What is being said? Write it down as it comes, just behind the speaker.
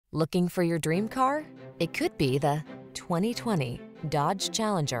Looking for your dream car? It could be the 2020 Dodge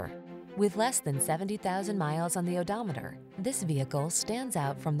Challenger. With less than 70,000 miles on the odometer, this vehicle stands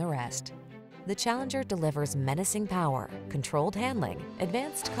out from the rest. The Challenger delivers menacing power, controlled handling,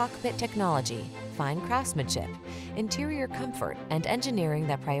 advanced cockpit technology, fine craftsmanship, interior comfort, and engineering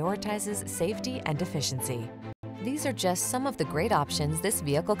that prioritizes safety and efficiency. These are just some of the great options this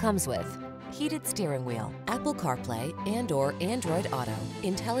vehicle comes with: heated steering wheel, Apple CarPlay and/or Android Auto,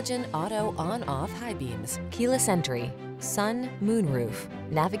 intelligent auto on-off high beams, keyless entry, sun, moon roof,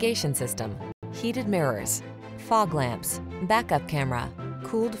 navigation system, heated mirrors, fog lamps, backup camera,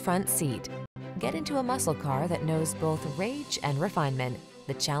 cooled front seat. Get into a muscle car that knows both rage and refinement.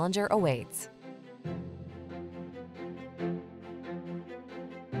 The Challenger awaits.